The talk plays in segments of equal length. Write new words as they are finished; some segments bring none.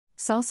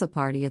Salsa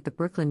Party at the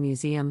Brooklyn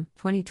Museum,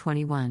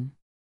 2021.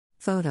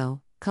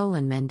 Photo,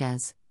 Colin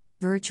Mendez.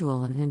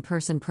 Virtual and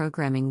in-person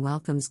programming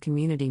welcomes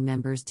community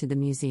members to the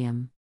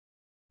museum.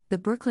 The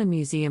Brooklyn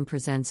Museum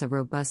presents a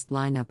robust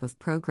lineup of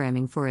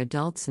programming for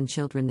adults and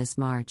children this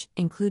March,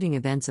 including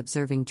events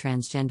observing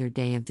Transgender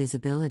Day of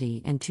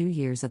Visibility and 2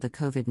 years of the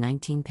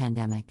COVID-19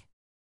 pandemic.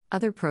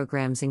 Other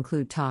programs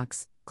include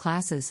talks,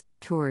 classes,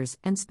 tours,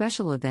 and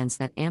special events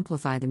that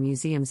amplify the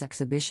museum's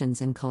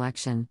exhibitions and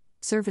collection,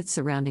 serve its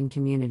surrounding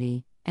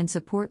community, and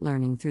support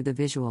learning through the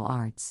visual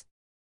arts.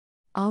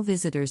 All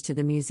visitors to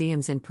the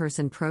museum's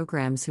in-person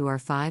programs who are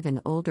 5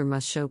 and older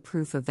must show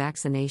proof of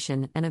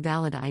vaccination, and a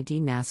valid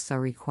ID. Masks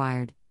are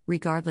required,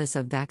 regardless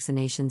of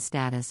vaccination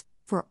status,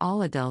 for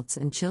all adults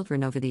and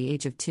children over the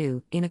age of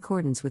 2, in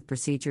accordance with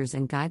procedures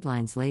and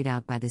guidelines laid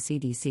out by the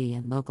CDC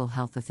and local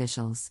health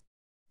officials.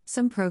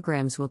 Some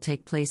programs will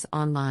take place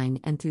online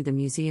and through the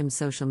museum's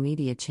social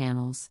media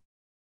channels.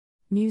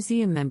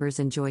 Museum members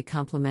enjoy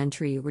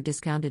complimentary or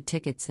discounted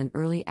tickets and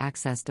early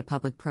access to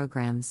public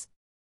programs.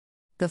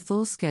 The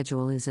full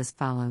schedule is as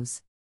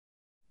follows.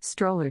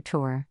 Stroller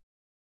Tour.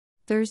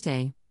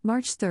 Thursday,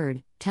 March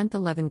 3rd, 10th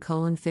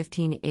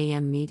 11:15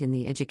 a.m. Meet in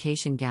the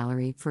Education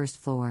Gallery, first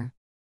floor.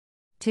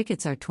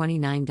 Tickets are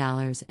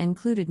 $29 and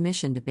include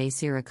admission to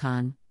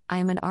Basiricon, I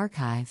Am an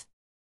Archive.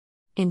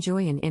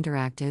 Enjoy an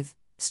interactive,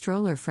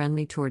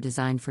 stroller-friendly tour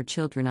designed for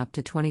children up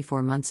to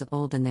 24 months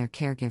old and their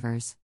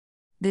caregivers.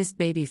 This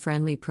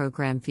baby-friendly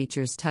program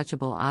features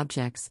touchable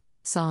objects,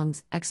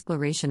 songs,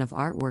 exploration of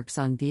artworks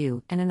on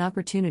view, and an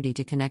opportunity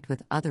to connect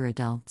with other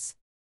adults.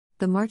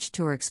 The March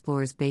Tour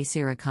explores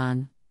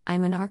Basiricon,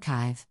 I'm an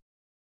Archive.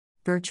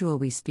 Virtual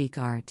We Speak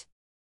Art.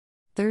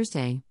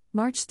 Thursday,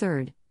 March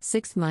 3rd,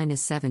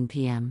 6-7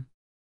 p.m.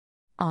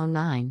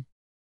 Online.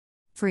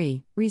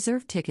 Free,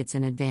 reserve tickets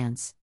in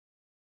advance.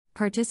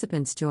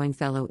 Participants join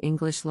fellow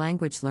English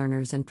language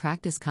learners and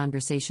practice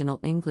conversational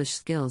English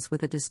skills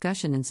with a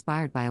discussion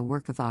inspired by a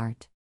work of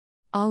art.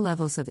 All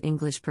levels of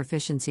English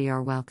proficiency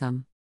are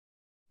welcome.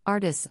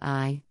 Artists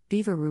I,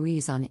 Viva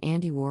Ruiz on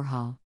Andy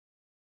Warhol.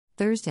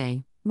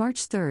 Thursday,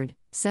 March 3rd,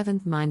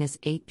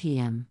 7-8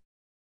 p.m.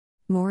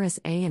 Morris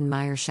A. and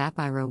Meyer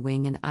Shapiro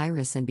Wing and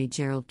Iris and B.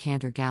 Gerald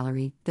Cantor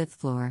Gallery, 5th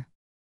floor.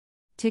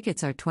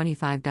 Tickets are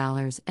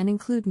 $25 and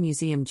include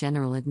museum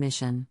general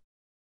admission.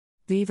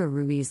 Viva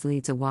Ruiz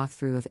leads a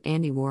walkthrough of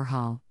Andy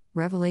Warhol,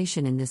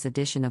 Revelation in this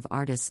edition of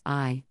Artists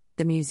I,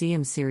 the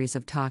museum's series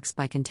of talks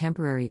by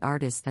contemporary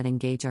artists that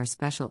engage our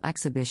special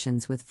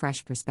exhibitions with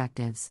fresh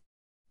perspectives.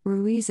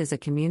 Ruiz is a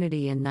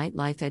community and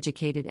nightlife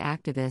educated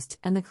activist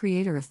and the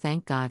creator of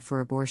Thank God for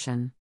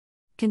Abortion.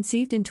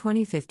 Conceived in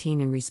 2015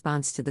 in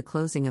response to the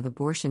closing of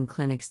abortion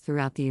clinics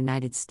throughout the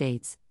United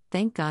States,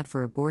 Thank God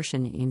for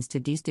Abortion aims to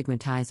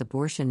destigmatize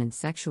abortion and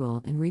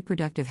sexual and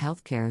reproductive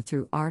health care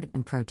through art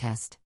and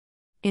protest.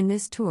 In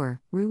this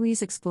tour,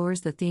 Ruiz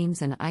explores the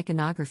themes and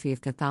iconography of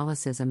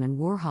Catholicism and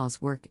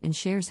Warhol's work and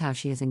shares how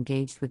she has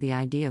engaged with the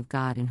idea of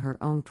God in her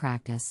own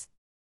practice.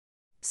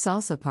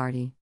 Salsa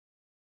Party.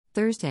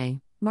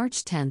 Thursday,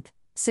 March 10th,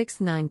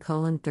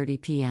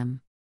 6-9:30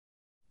 p.m.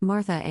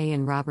 Martha A.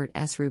 and Robert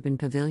S. Rubin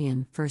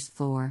Pavilion, first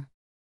floor.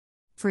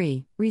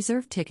 Free,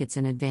 reserve tickets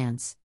in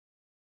advance.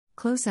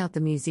 Close out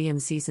the museum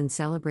season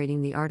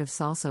celebrating the art of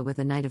salsa with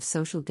a night of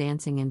social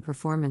dancing and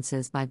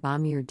performances by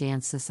Bamir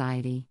Dance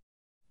Society.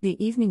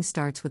 The evening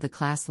starts with a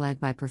class led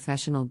by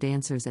professional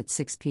dancers at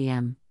 6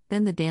 p.m.,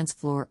 then the dance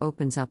floor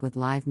opens up with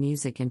live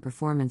music and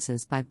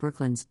performances by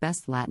Brooklyn's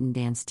best Latin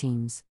dance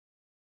teams.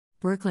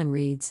 Brooklyn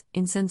reads,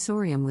 In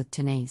Sensorium with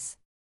Tenace.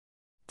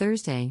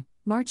 Thursday,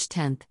 March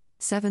 10th,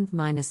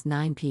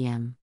 7-9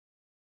 p.m.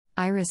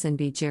 Iris and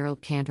B.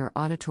 Gerald Cantor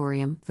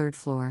Auditorium, 3rd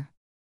floor.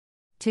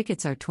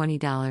 Tickets are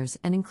 $20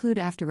 and include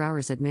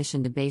after-hours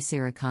admission to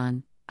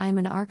Basiricon, I Am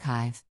an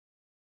Archive.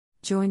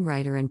 Join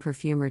writer and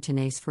perfumer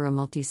Tenace for a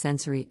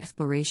multi-sensory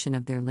exploration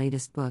of their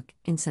latest book,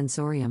 In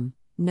Sensorium,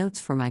 Notes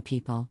for My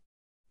People.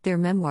 Their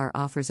memoir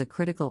offers a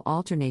critical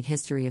alternate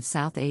history of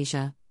South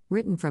Asia,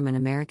 written from an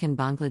American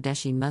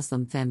Bangladeshi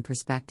Muslim femme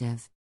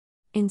perspective.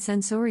 In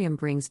Sensorium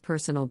brings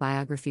personal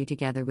biography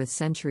together with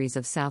centuries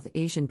of South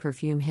Asian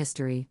perfume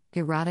history,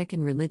 erotic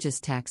and religious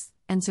texts,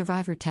 and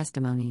survivor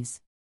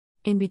testimonies.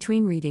 In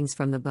between readings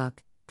from the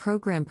book,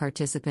 program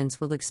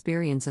participants will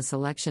experience a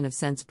selection of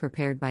scents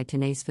prepared by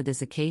Tenace for this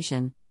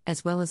occasion,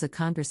 as well as a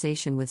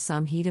conversation with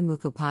Samhita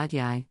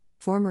Mukhopadhyay,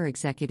 former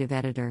executive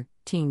editor,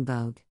 Teen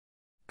Vogue.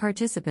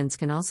 Participants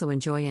can also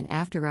enjoy an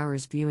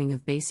after-hours viewing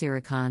of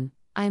Basiricon,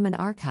 I Am an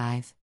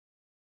Archive.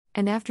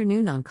 An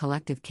afternoon on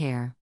collective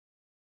care.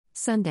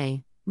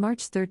 Sunday,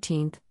 March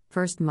 13th,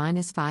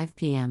 1-5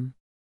 p.m.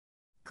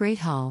 Great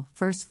Hall,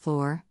 1st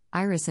floor,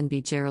 Iris and B.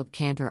 Gerald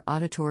Cantor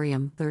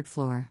Auditorium, 3rd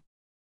floor.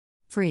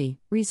 Free,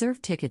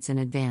 reserve tickets in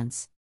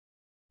advance.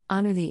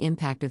 Honor the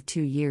impact of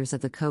 2 years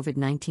of the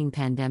COVID-19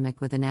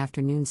 pandemic with an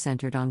afternoon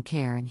centered on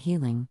care and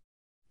healing.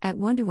 At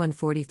 1 to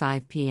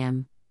 1:45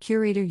 p.m.,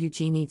 curator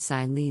Eugene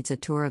Itzai leads a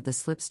tour of the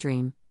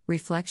slipstream,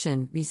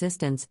 reflection,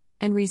 resistance,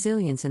 and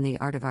resilience in the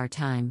art of our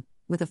time,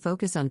 with a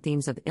focus on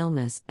themes of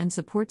illness and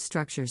support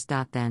structures.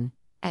 Then,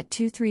 At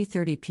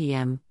 3:30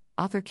 p.m.,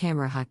 author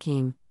Kamra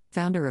Hakim,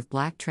 founder of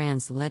Black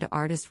Trans-Led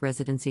Artist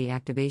Residency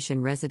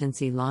Activation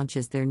Residency,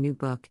 launches their new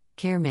book,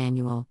 Care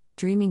Manual,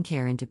 Dreaming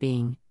Care into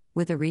Being,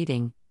 with a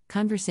reading,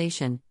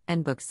 conversation,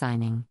 and book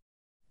signing.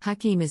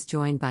 Hakim is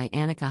joined by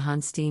Annika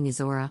Honstein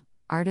Izora,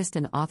 artist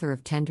and author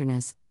of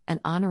Tenderness, an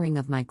honoring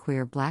of my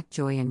queer Black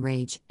joy and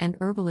rage, and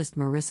herbalist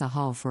Marissa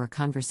Hall for a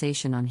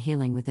conversation on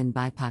healing within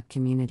BIPOC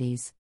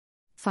communities.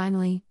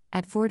 Finally,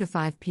 at 4 to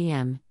 5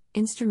 p.m.,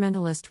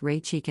 instrumentalist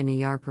Rachika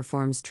Nayar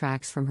performs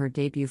tracks from her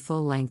debut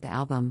full-length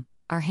album,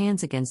 Our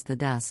Hands Against the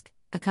Dusk,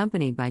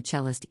 accompanied by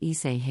cellist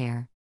Issei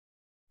Hare.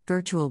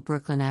 Virtual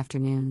Brooklyn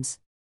Afternoons.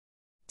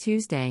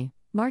 Tuesday,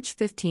 March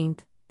 15th,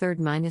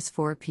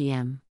 3-4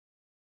 p.m.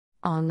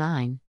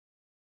 Online.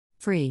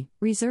 Free,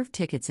 reserve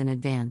tickets in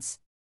advance.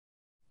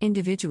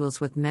 Individuals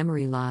with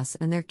memory loss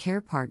and their care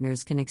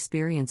partners can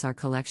experience our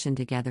collection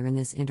together in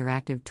this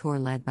interactive tour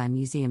led by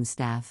museum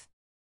staff.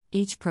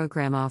 Each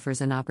program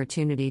offers an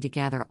opportunity to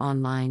gather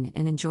online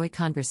and enjoy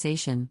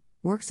conversation,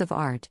 works of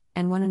art,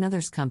 and one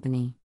another's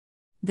company.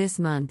 This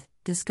month,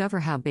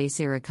 discover how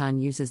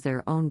Basiricon uses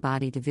their own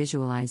body to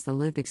visualize the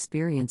lived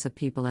experience of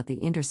people at the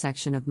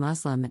intersection of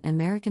Muslim and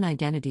American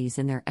identities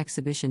in their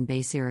exhibition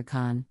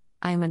Basiricon,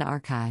 I Am an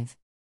Archive.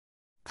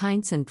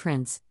 Pints and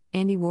Prints,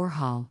 Andy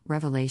Warhol,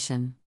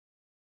 Revelation.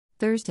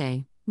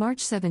 Thursday, March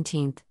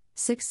 17th,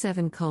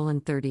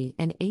 6-7:30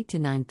 and 8 to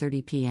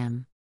 9:30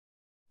 p.m.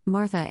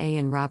 Martha A.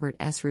 and Robert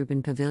S.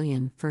 Rubin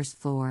Pavilion, first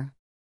floor.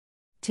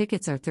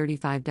 Tickets are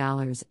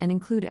 $35 and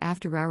include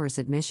after-hours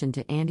admission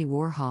to Andy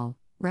Warhol,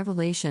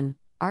 Revelation,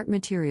 art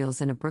materials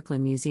in a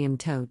Brooklyn Museum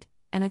tote,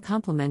 and a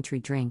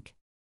complimentary drink.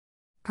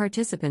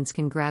 Participants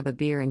can grab a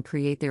beer and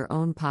create their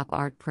own pop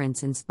art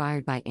prints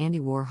inspired by Andy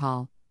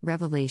Warhol,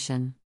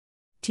 Revelation.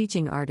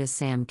 Teaching artist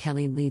Sam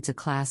Kelly leads a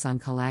class on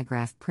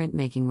collagraph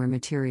printmaking where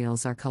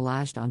materials are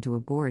collaged onto a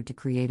board to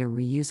create a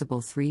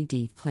reusable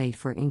 3D plate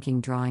for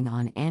inking drawing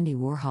on Andy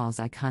Warhol's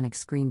iconic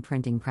screen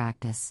printing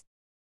practice.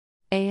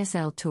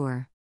 ASL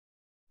Tour.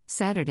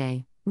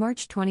 Saturday,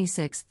 March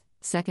 26th,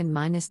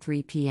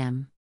 2-3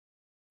 p.m.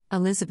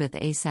 Elizabeth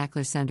A.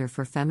 Sackler Center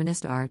for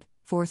Feminist Art,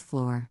 4th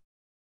floor.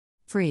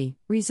 Free,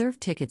 reserve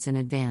tickets in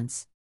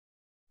advance.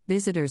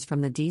 Visitors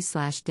from the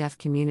D/Deaf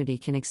community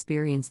can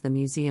experience the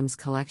museum's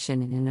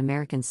collection in an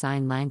American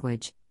Sign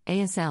Language,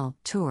 ASL,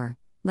 tour,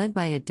 led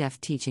by a deaf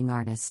teaching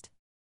artist.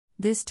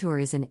 This tour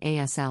is in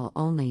ASL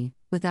only,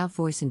 without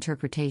voice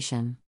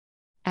interpretation.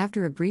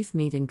 After a brief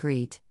meet and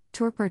greet,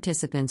 tour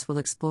participants will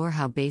explore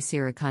how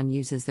Basiricon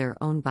uses their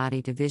own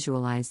body to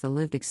visualize the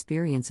lived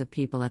experience of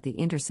people at the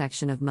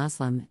intersection of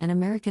Muslim and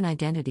American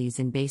identities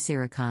in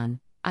Basiricon,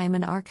 I Am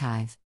an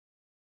Archive.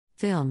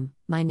 Film,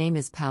 My Name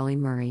is Pauli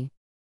Murray.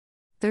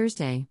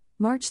 Thursday,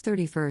 March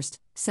 31st,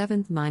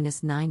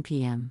 7-9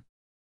 p.m.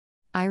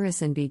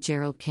 Iris and B.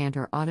 Gerald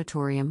Cantor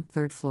Auditorium,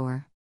 3rd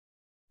floor.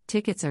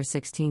 Tickets are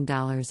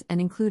 $16 and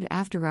include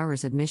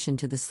after-hours admission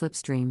to the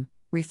Slipstream,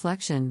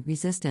 Reflection,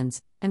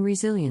 Resistance, and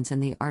Resilience in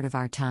the Art of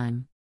Our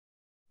Time.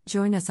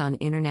 Join us on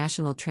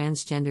International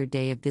Transgender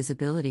Day of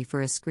Visibility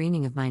for a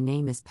screening of My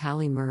Name is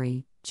Pauli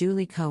Murray,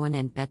 Julie Cohen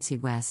and Betsy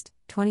West,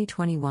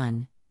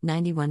 2021,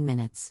 91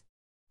 minutes.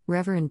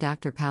 Reverend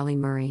Dr. Pauli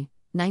Murray,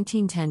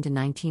 1910 to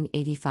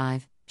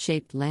 1985,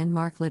 shaped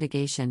landmark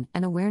litigation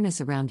and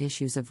awareness around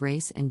issues of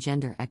race and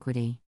gender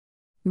equity.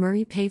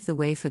 Murray paved the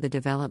way for the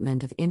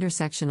development of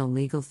intersectional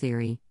legal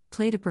theory,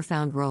 played a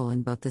profound role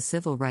in both the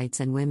civil rights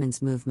and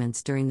women's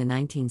movements during the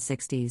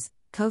 1960s,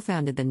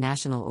 co-founded the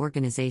National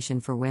Organization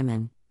for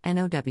Women,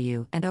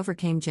 NOW, and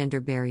overcame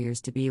gender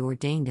barriers to be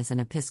ordained as an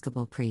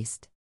Episcopal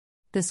priest.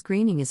 The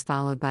screening is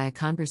followed by a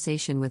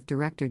conversation with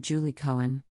director Julie Cohen.